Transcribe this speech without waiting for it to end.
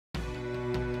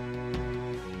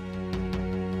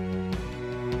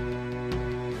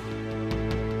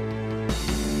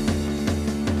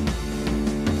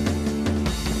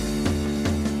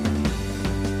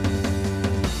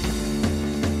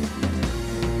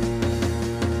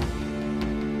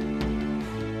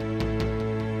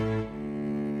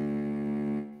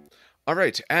All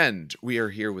right, and we are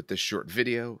here with this short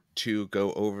video to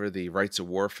go over the Rites of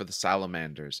War for the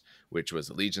Salamanders, which was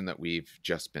a legion that we've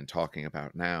just been talking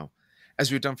about now.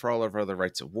 As we've done for all of our other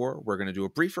Rites of War, we're going to do a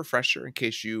brief refresher in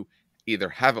case you either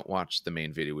haven't watched the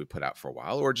main video we put out for a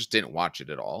while or just didn't watch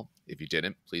it at all. If you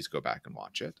didn't, please go back and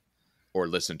watch it or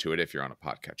listen to it if you're on a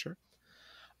podcatcher.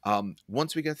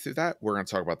 Once we get through that, we're going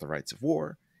to talk about the Rites of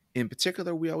War. In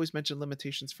particular, we always mention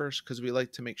limitations first because we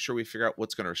like to make sure we figure out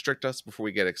what's going to restrict us before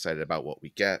we get excited about what we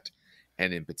get.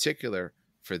 And in particular,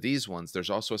 for these ones, there's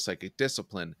also a psychic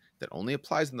discipline that only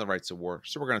applies in the Rites of War,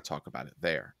 so we're going to talk about it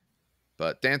there.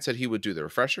 But Dan said he would do the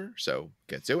refresher, so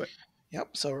get to it.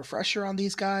 Yep. So refresher on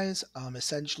these guys.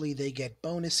 Essentially, they get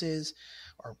bonuses,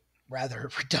 or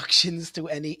rather reductions to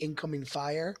any incoming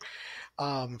fire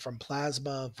from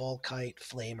plasma, volkite,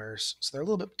 flamers. So they're a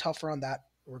little bit tougher on that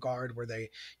regard, where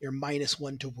you're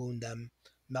 -1 to wound them.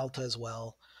 Melta as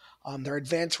well. Their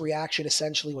advanced reaction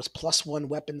essentially was +1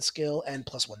 weapon skill and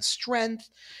 +1 strength.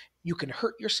 You can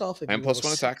hurt yourself if And you roll a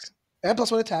 +1 attack. 6. And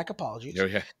 +1 attack, apologies. Oh,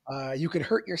 yeah. You can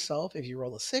hurt yourself if you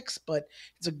roll a 6, but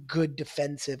it's a good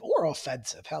defensive or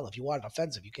offensive. Hell, if you want it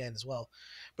offensive, you can as well.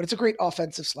 But it's a great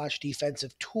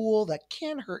offensive/defensive tool that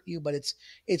can hurt you, but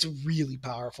it's really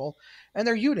powerful. And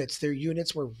their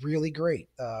units were really great.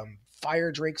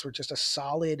 Fire Drakes were just a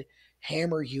solid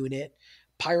hammer unit.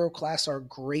 Pyroclasts are a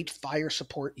great fire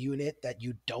support unit that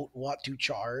you don't want to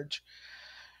charge.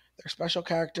 Their special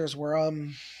characters were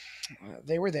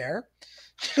they were there.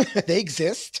 They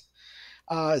exist.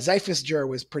 Xiphus Jur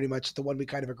was pretty much the one we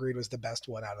kind of agreed was the best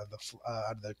one out of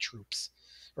the troops,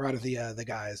 or out of the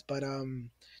guys. But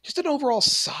just an overall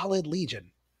solid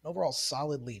legion.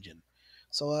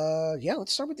 So yeah,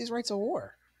 let's start with these Rites of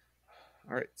War.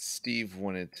 All right, Steve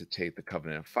wanted to take the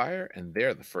Covenant of Fire, and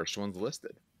they're the first ones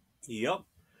listed. Yep.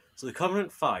 So the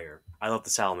Covenant Fire, I love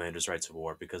the Salamanders Rites of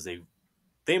War because they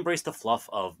embrace the fluff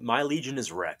of my legion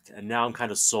is wrecked, and now I'm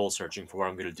kind of soul searching for what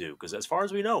I'm going to do, because as far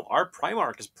as we know, our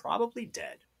Primarch is probably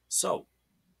dead. So,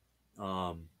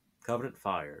 Covenant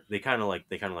Fire, they kind of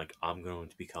like I'm going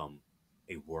to become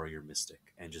a warrior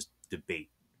mystic and just debate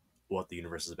what the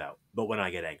universe is about. But when I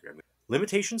get angry,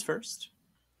 limitations first.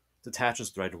 Detachments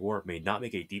to Rite of War may not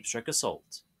make a deep strike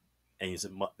assault, and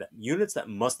units that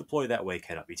must deploy that way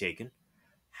cannot be taken.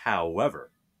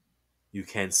 However, you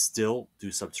can still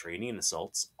do subterranean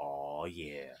assaults. Oh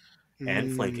yeah,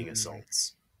 and flanking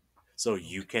assaults. So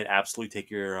you can absolutely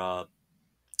take your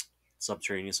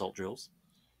subterranean assault drills,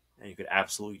 and you could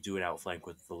absolutely do an outflank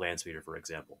with the land speeder, for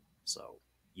example. So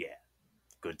yeah,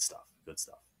 good stuff. Good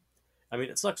stuff. I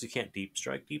mean, it sucks you can't deep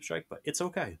strike, but it's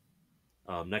okay.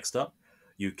 Next up,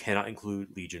 you cannot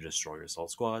include Legion Destroyer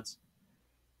Assault Squads,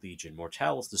 Legion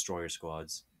Mortalis Destroyer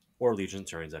Squads, or Legion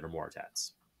Turns that are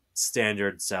Mortats.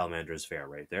 Standard Salamanders fare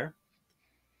right there.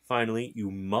 Finally, you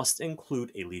must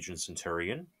include a Legion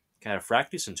Centurion,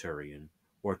 Cataphractii Centurion,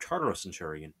 or Tartarus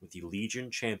Centurion with the Legion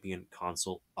Champion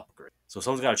console upgrade. So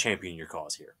someone's got to champion your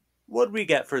cause here. What do we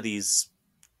get for these?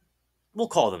 We'll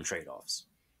call them trade-offs.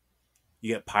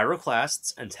 You get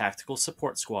Pyroclasts and Tactical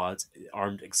Support Squads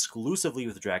armed exclusively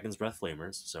with Dragon's Breath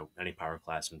Flamers, so any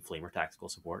Pyroclast and Flamer Tactical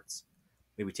Supports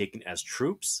may be taken as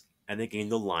troops, and they gain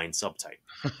the line subtype.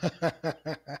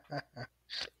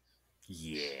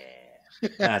 Yeah.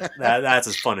 That's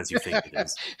as fun as you think it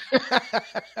is.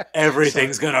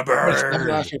 Everything's gonna burn!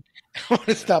 I want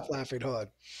to stop laughing. Hold on.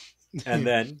 And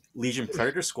then, Legion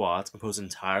Predator Squads, composed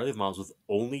entirely of mobs with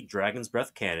only Dragon's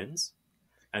Breath cannons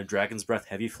and Dragon's Breath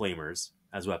heavy flamers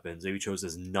as weapons, they be chosen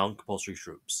as non-compulsory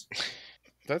troops.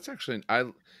 That's actually...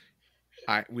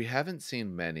 we haven't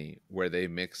seen many where they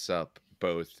mix up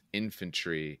both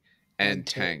infantry and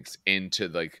tanks into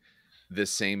like the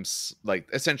same, like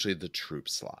essentially the troop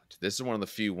slot. This is one of the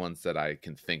few ones that I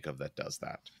can think of that does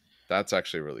that. That's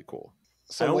actually really cool.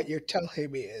 So what you're telling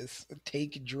me is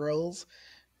take drills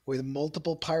with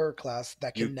multiple pyroclasts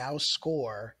that can now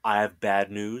score. I have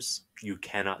bad news. You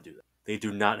cannot do that. They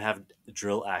do not have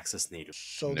drill access native.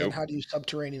 So then how do you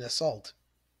subterranean assault?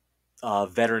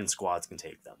 Veteran squads can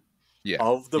take them. Yeah,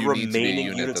 of the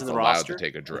remaining units in the roster, to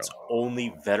take a drill. It's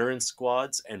only veteran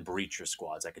squads and breacher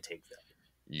squads that could take them.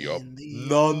 Yup.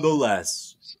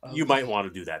 Nonetheless, you might want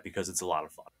to do that because it's a lot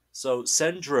of fun. So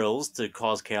send drills to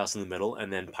cause chaos in the middle,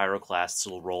 and then pyroclasts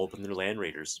will roll up in their land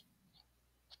raiders.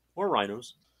 Or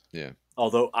rhinos. Yeah.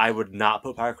 Although I would not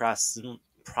put pyroclasts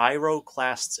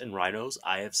in rhinos.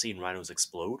 I have seen rhinos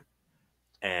explode,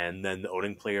 and then the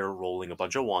owning player rolling a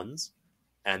bunch of ones,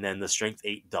 and then the strength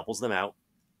 8 doubles them out,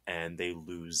 and they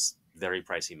lose very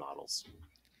pricey models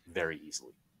very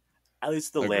easily. At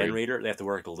least the Land Raider, they have to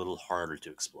work a little harder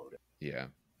to explode it. Yeah.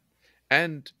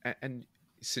 And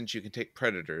since you can take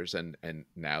predators, and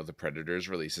now the predators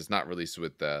release is not released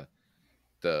with the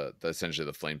essentially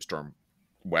the flamestorm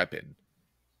weapon,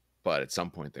 but at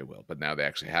some point they will. But now they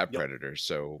actually have Yep. predators,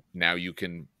 so now you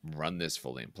can run this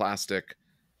fully in plastic.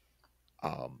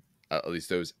 At least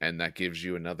those, and that gives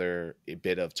you another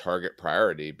bit of target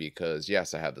priority, because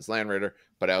yes, I have this Land Raider,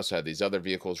 but I also have these other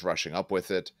vehicles rushing up with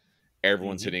it.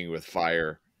 Everyone's hitting you with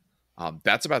fire.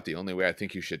 That's about the only way I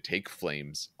think you should take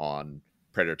flames on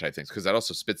predator type things, because that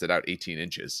also spits it out 18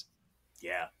 inches,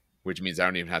 Yeah. which means I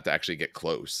don't even have to actually get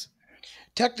close.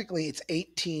 Technically, it's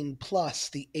 18 plus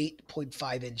the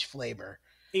 8.5-inch flamer.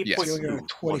 8 Yes. point So you're smooth, at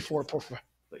 24.4.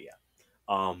 but yeah.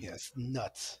 Yeah, it's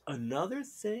nuts. Another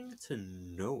thing to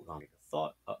note on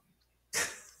thought.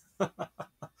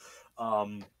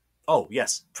 Oh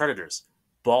yes, predators,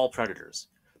 ball predators.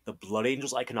 The Blood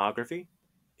Angels iconography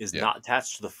is Yeah. not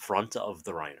attached to the front of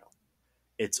the Rhino.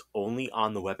 It's only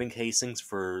on the weapon casings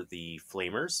for the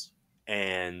flamers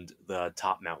and the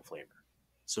top mount flamer.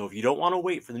 So if you don't want to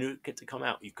wait for the new kit to come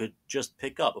out, you could just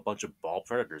pick up a bunch of ball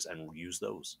predators and use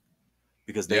those,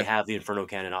 because they Yeah. have the Inferno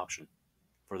Cannon option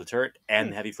for the turret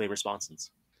and the heavy flame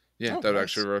responses. Yeah, Oh, that would nice.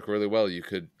 actually work really well. You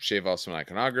could shave off some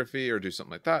iconography or do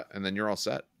something like that, and then you're all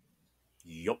set.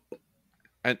 Yup.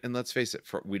 And let's face it,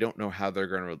 we don't know how they're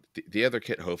going to. The other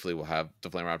kit hopefully will have the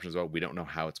flamer option as well. We don't know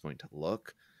how it's going to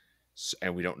look,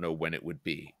 and we don't know when it would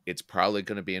be. It's probably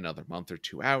going to be another month or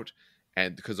two out,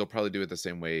 and because they'll probably do it the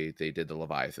same way they did the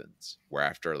Leviathans, where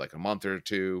after like a month or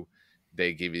two,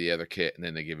 they give you the other kit, and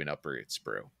then they give you an upgrade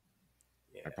sprue.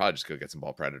 Yeah. I'd probably just go get some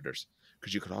ball predators,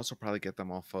 because you could also probably get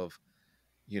them off of,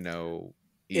 either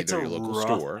It's a your local rough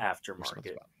store or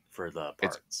aftermarket for the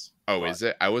It's- parts. Oh, but is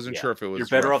it? I wasn't yeah, sure if it was you're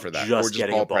better rough off for that, just or just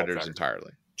getting a ball ball predators predator.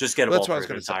 entirely. Just get a Well, ball that's what I was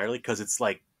predator gonna say. entirely, because it's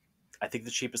like, I think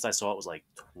the cheapest I saw it was like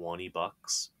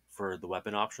 $20 for the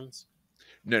weapon options.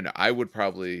 No, I would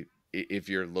probably, if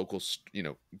your local,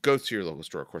 go to your local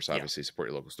store. Of course, Yeah. obviously support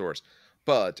your local stores,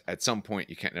 but at some point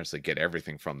you can't necessarily get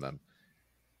everything from them.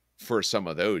 For some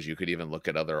of those, you could even look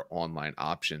at other online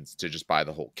options to just buy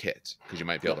the whole kit, because you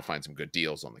might be able to find some good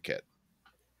deals on the kit.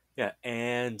 Yeah,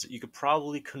 and you could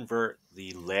probably convert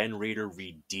the Land Raider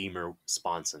Redeemer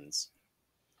sponsons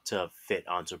to fit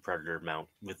onto a Predator mount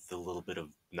with a little bit of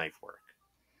knife work.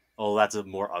 Oh, that's a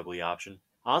more ugly option.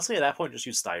 Honestly, at that point, just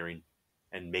use styrene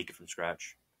and make it from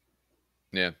scratch.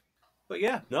 Yeah. But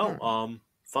yeah, no, Alright.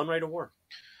 fun Rite of War.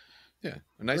 Yeah,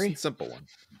 a nice Agree. and simple one.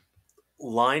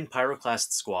 Line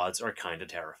pyroclast squads are kind of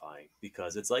terrifying,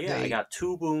 because it's like, yeah, I They- got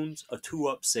 2 wounds, a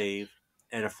 2-up save,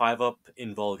 and a 5-up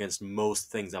invul against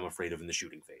most things I'm afraid of in the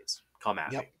shooting phase. Come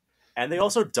at Yep. me. And they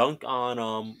also dunk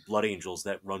on Blood Angels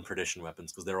that run perdition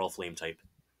weapons, because they're all flame type.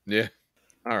 Yeah.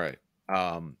 All right.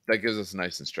 That gives us a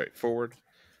nice and straightforward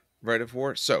Rite of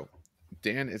War. So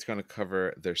Dan is going to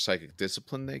cover their psychic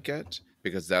discipline they get,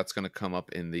 because that's going to come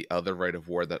up in the other Rite of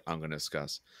War that I'm going to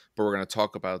discuss. But we're going to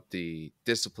talk about the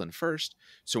discipline first,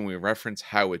 so when we reference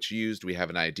how it's used, we have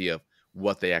an idea of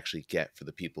what they actually get for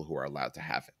the people who are allowed to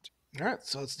have it. All right,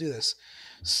 so let's do this.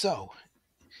 So,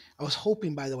 I was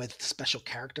hoping, by the way, that the special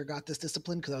character got this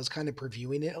discipline, because I was kind of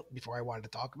previewing it before I wanted to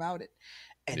talk about it,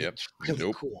 and Yep. it's really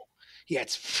Nope. cool. Yeah,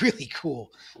 it's really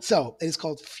cool. So it is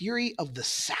called Fury of the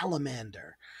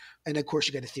Salamander, and of course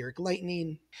you get etheric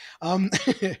lightning.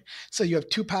 So you have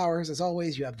 2 powers as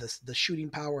always. You have the shooting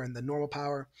power and the normal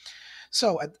power.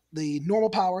 So at the normal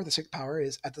power, the psychic power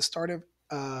is at the start of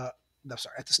at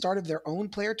the start of their own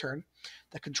player turn,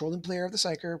 the controlling player of the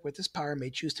psyker with this power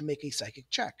may choose to make a psychic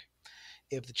check.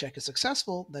 If the check is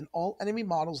successful, then all enemy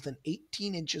models within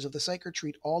 18 inches of the psyker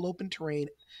treat all open terrain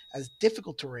as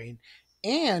difficult terrain,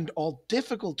 and all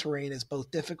difficult terrain as both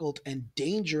difficult and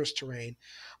dangerous terrain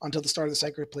until the start of the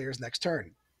psyker player's next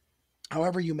turn.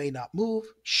 However, you may not move,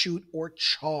 shoot, or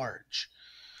charge.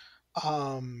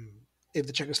 If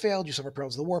the check has failed, you suffer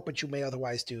perils of the warp, but you may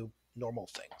otherwise do normal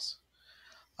things.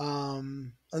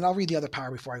 And I'll read the other power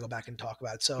before I go back and talk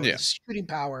about it. So Yeah. the shooting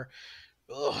power,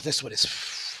 this one is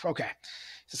okay.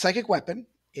 It's a psychic weapon.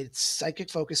 It's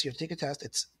psychic focus. You have to take a test.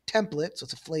 It's template, so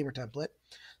it's a flavor template.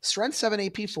 Strength 7,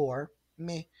 AP 4,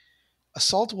 meh.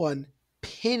 Assault 1,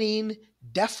 pinning,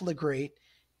 deflagrate,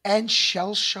 and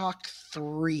shell shock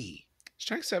 3.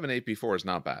 Strength 7 AP4 is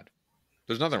not bad.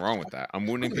 There's nothing wrong with that. I'm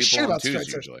wounding give a shit people on about 2s strength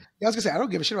seven. usually. Yeah, I was gonna say I don't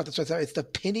give a shit about the strength. It's the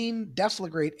pinning,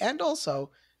 deflagrate, and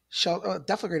also shell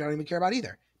deflagrate. I don't even care about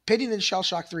either. Pinning and shell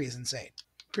shock 3 is insane.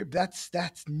 That's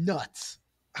nuts.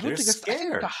 I don't They're think that's I think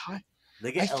scared. the high. They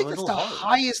I get a think it's little the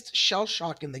hard. highest shell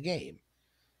shock in the game.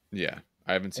 Yeah,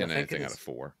 I haven't seen I think anything it e out of is.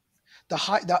 4.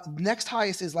 The next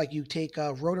highest is like you take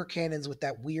rotor cannons with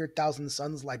that weird Thousand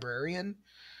Suns librarian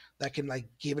that can like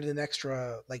give it an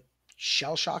extra like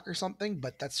shell shock or something,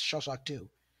 but that's shell shock 2.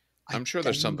 I'm sure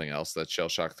there's something else that Shell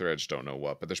Shock through. I just don't know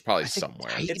what, but there's probably I think somewhere.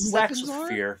 Titan It's Stacks weapons with are.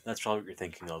 Fear. That's probably what you're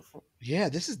thinking of. Yeah,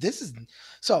 this is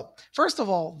so. First of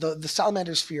all, the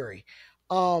Salamander's Fury.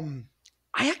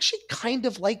 I actually kind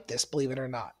of like this, believe it or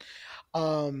not.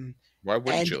 Why wouldn't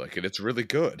And you like it? It's really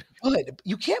good. good.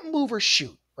 You can't move or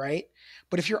shoot, right?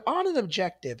 But if you're on an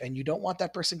objective and you don't want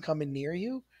that person coming near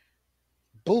you,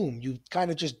 boom, you kind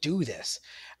of just do this.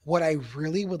 What I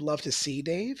really would love to see,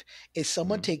 Dave, is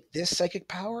someone Mhm. take this psychic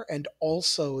power and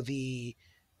also the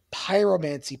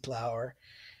pyromancy power,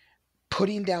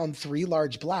 putting down 3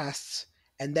 large blasts,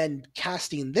 and then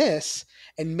casting this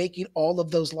and making all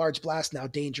of those large blasts now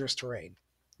dangerous terrain.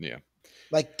 Yeah.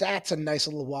 Like, that's a nice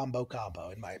little wombo combo,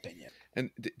 in my opinion. And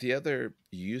the other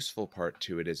useful part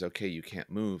to it is, okay, you can't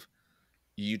move.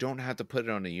 You don't have to put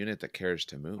it on a unit that cares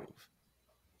to move.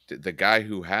 The guy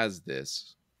who has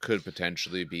this could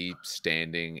potentially be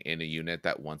standing in a unit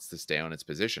that wants to stay on its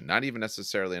position, not even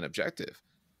necessarily an objective.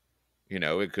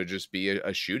 It could just be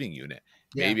a shooting unit.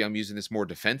 Yeah. Maybe I'm using this more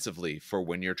defensively for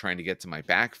when you're trying to get to my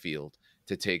backfield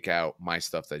to take out my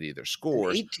stuff that either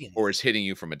scores 18. or is hitting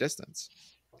you from a distance.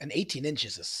 And 18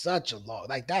 inches is such a long,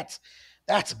 like that's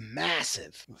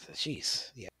massive.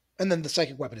 Jeez. Yeah. And then the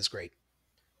psychic weapon is great.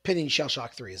 Pinning Shell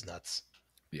Shock 3 is nuts.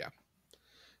 Yeah.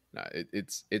 No,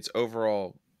 it's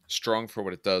overall strong for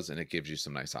what it does, and it gives you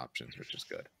some nice options, which is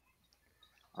good.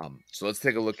 So let's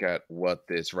take a look at what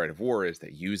this Rite of War is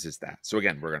that uses that. So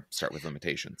again, we're going to start with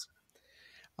limitations.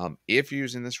 If you're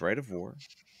using this Rite of War,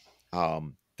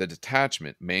 the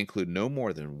detachment may include no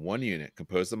more than one unit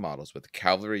composed of models with a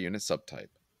cavalry unit subtype,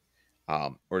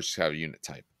 or just have a unit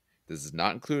type. This does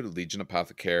not include Legion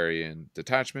Apothecarian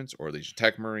detachments or Legion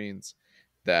Tech Marines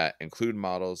that include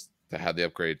models that have the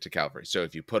upgrade to cavalry. So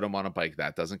if you put them on a bike,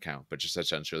 that doesn't count, but just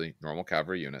essentially normal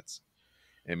cavalry units.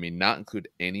 It may not include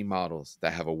any models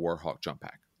that have a Warhawk jump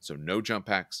pack. So no jump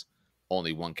packs,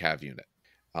 only one cav unit.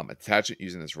 A detachment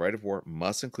using this Rite of War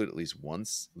must include at least one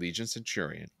Legion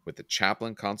Centurion with the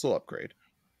Chaplain console upgrade.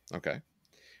 Okay.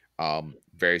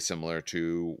 Very similar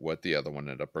to what the other one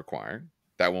ended up requiring.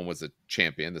 That one was a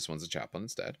champion. This one's a chaplain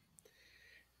instead.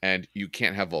 And you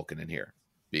can't have Vulcan in here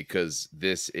because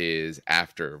this is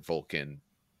after Vulcan.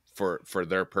 For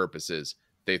their purposes,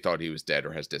 they thought he was dead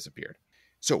or has disappeared.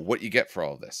 So what you get for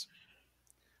all of this: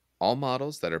 all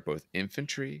models that are both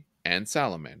infantry and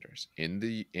salamanders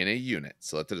in a unit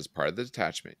selected as part of the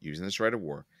detachment using this Rite of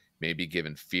War may be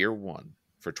given Fear 1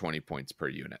 for 20 points per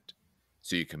unit.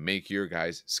 So you can make your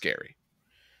guys scary.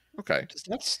 Okay. Does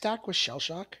that stack with Shell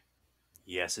Shock?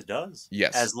 Yes, it does.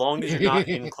 Yes. As long as you're not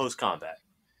in close combat.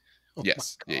 Oh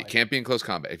Yes. my Yeah, you God. can't be in close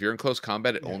combat. If you're in close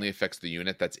combat, it Yeah. only affects the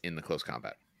unit that's in the close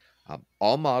combat.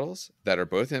 All models that are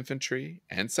both infantry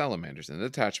and salamanders in the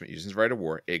detachment using Rite of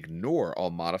War ignore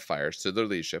all modifiers to their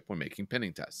leadership when making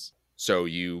pinning tests. So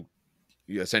you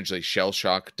essentially, Shell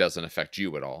Shock doesn't affect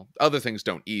you at all. Other things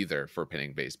don't either for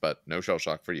pinning base, but no Shell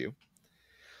Shock for you.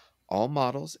 All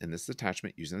models in this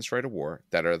detachment using this Rite of War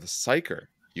that are the Psyker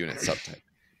unit subtype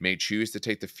may choose to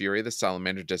take the Fury of the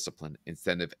Salamander discipline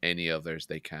instead of any others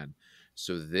they can.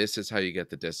 So this is how you get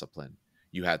the discipline.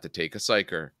 You have to take a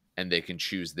Psyker, and they can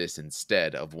choose this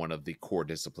instead of one of the core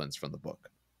disciplines from the book.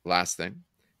 Last thing,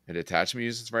 a detachment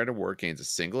uses Rite of War gains a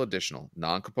single additional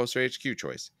non-compulsory HQ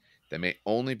choice that may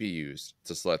only be used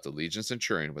to select a Legion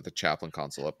Centurion with a Chaplain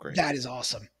console upgrade. That is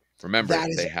awesome. Remember, That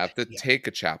is they have to yeah. take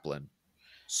a Chaplain,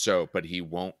 but he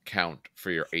won't count for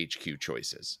your HQ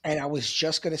choices And I was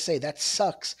just going to say that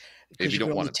sucks if you don't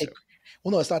can want only him take. to.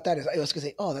 Well, no, it's not that. I was going to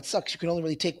say, oh, that sucks. You can only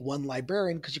really take one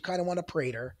librarian because you kind of want a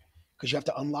praetor because you have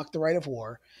to unlock the Rite of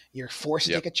War. You're forced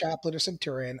to Yep. take a chaplain or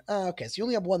centurion. Okay, so you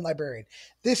only have one librarian.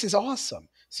 This is awesome.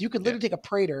 So you could literally take a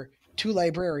praetor, 2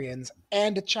 librarians,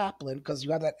 and a chaplain because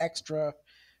you have that extra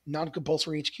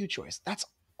non-compulsory HQ choice. That's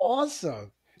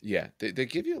awesome. Yeah, they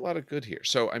give you a lot of good here.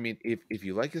 So, I mean, if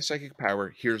you like the psychic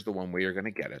power, here's the one way you're going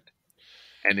to get it.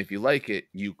 And if you like it,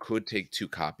 you could take 2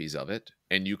 copies of it,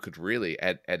 and you could really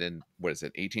add in, what is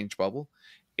it, 18-inch bubble?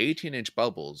 18-inch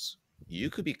bubbles, you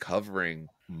could be covering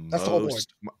That's the whole board.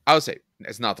 I would say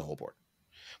it's not the whole board.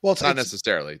 Well, Not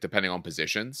necessarily, depending on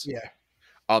positions. Yeah.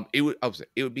 I would say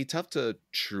it would be tough to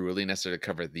truly necessarily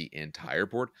cover the entire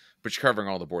board, but you're covering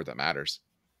all the board that matters.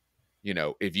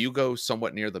 If you go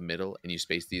somewhat near the middle and you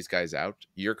space these guys out,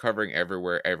 you're covering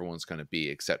everywhere everyone's going to be,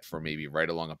 except for maybe right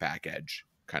along a back edge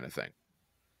kind of thing.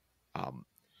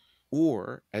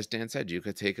 Or, as Dan said, you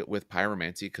could take it with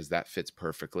pyromancy because that fits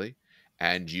perfectly,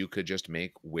 and you could just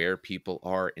make where people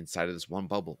are inside of this one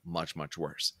bubble much, much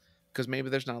worse because maybe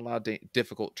there's not a lot of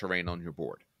difficult terrain on your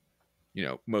board.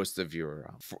 Most of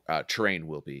your terrain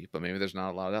will be, but maybe there's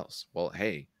not a lot else. Well,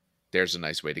 hey, there's a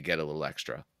nice way to get a little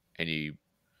extra, and you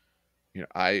You know,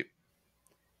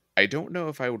 I don't know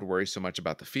if I would worry so much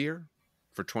about the fear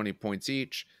for 20 points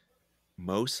each,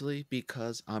 mostly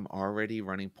because I'm already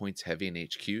running points heavy in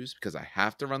HQs because I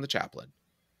have to run the chaplain.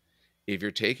 If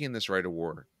you're taking this Rite of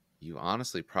War, you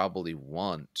honestly probably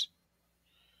want,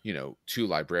 you know, 2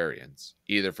 librarians,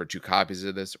 either for 2 copies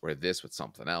of this or this with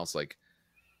something else. Like,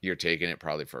 you're taking it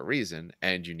probably for a reason,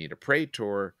 and you need a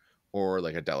Praetor or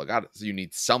like a Delegate. So you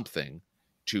need something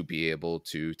to be able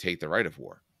to take the Rite of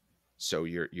War. So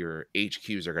your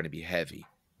HQs are going to be heavy.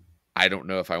 I don't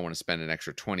know if I want to spend an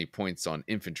extra 20 points on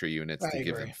infantry units I to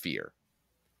give them agree. fear.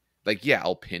 Like, yeah,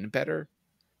 I'll pin better,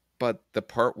 but the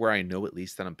part where I know at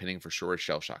least that I'm pinning for sure is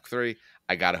Shell Shock 3,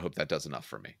 I gotta hope that does enough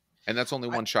for me. And that's only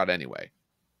I, one shot anyway.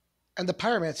 and the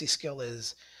pyromancy skill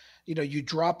is, you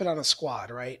drop it on a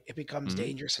squad, right? It becomes Hmm.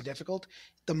 dangerous and difficult.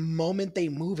 The moment they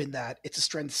move in that, it's a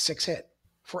strength 6 hit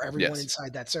for everyone Yes.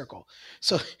 inside that circle.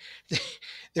 So they're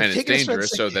And it's taking a strength dangerous,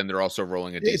 6. so then they're also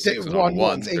rolling a It's d6, and on a one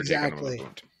ones 1, they're taking another exactly.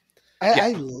 wound.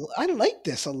 Yeah, I like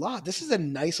this a lot. This is a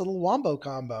nice little wombo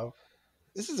combo.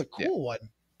 This is a yeah. cool one.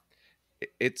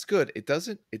 It's good. It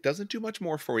doesn't do much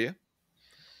more for you.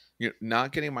 You know,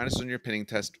 not getting minus on your pinning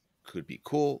test could be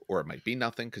cool, or it might be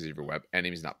nothing because if your web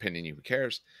enemy's not pinning you, who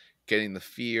cares? Getting the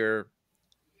fear,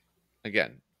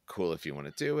 again, cool if you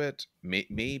want to do it.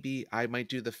 Maybe I might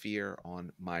do the fear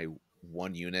on my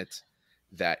 1 unit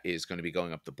that is going to be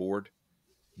going up the board.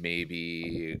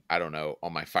 Maybe, I don't know,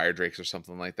 on my fire drakes or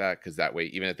something like that, because that way,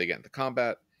 even if they get into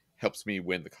combat, helps me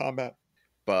win the combat.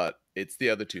 But it's the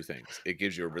other 2 things. It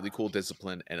gives you a really cool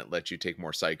discipline, and it lets you take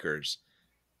more psychers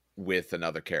with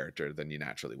another character than you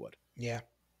naturally would. Yeah.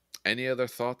 Any other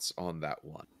thoughts on that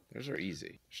one? Those are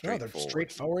easy, No, they're straightforward.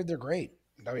 straightforward. They're great.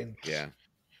 I mean, Yeah.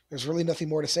 there's really nothing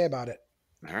more to say about it.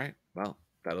 All right. Well,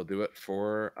 that'll do it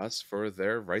for us for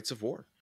their Rites of War.